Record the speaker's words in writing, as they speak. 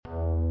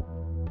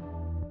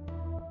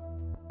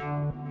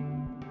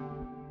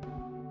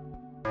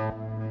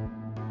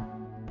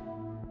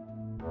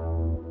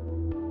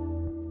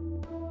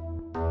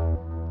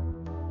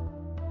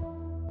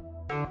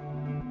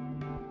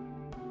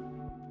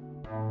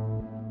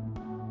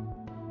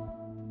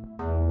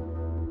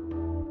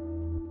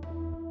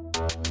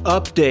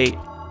Update,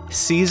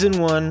 Season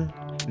 1,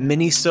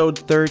 Minisode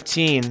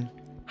 13,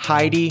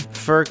 Heidi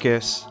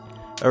Firkus,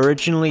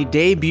 originally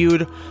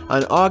debuted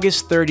on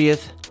August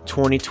 30th,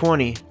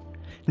 2020.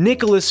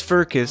 Nicholas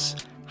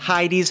Firkus,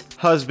 Heidi's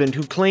husband,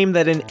 who claimed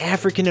that an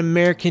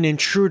African-American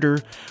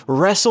intruder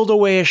wrestled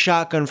away a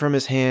shotgun from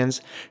his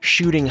hands,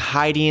 shooting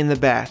Heidi in the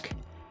back,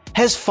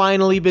 has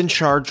finally been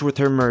charged with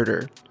her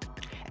murder.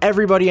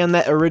 Everybody on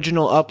that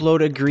original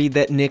upload agreed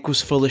that Nick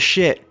was full of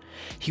shit.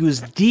 He was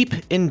deep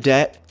in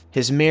debt,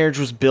 his marriage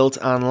was built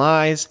on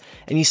lies,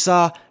 and he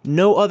saw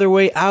no other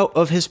way out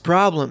of his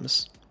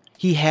problems.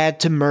 He had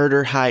to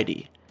murder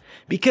Heidi,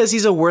 because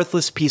he's a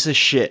worthless piece of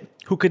shit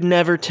who could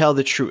never tell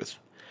the truth.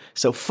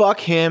 So fuck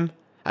him,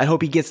 I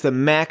hope he gets the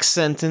max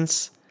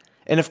sentence,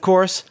 and of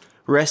course,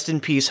 rest in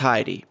peace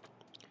Heidi.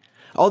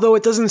 Although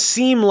it doesn't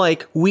seem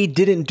like We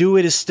Didn't Do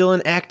It is still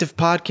an active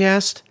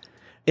podcast,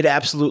 it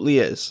absolutely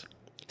is.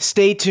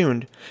 Stay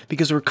tuned,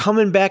 because we're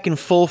coming back in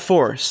full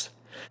force.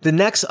 The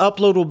next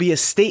upload will be a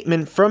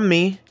statement from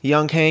me,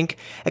 Young Hank,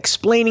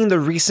 explaining the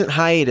recent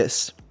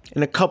hiatus,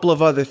 and a couple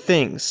of other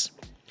things.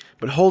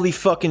 But holy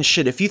fucking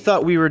shit, if you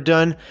thought we were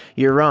done,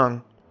 you're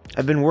wrong.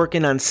 I've been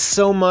working on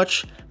so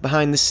much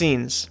behind the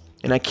scenes,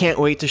 and I can't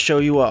wait to show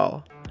you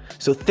all.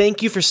 So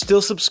thank you for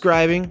still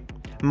subscribing.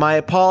 My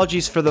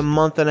apologies for the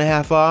month and a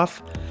half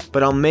off,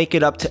 but I'll make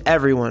it up to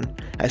everyone.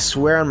 I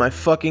swear on my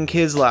fucking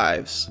kids'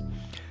 lives.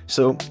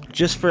 So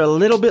just for a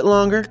little bit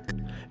longer,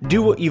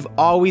 do what you've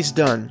always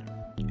done.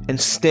 And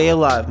stay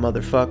alive,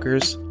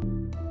 motherfuckers.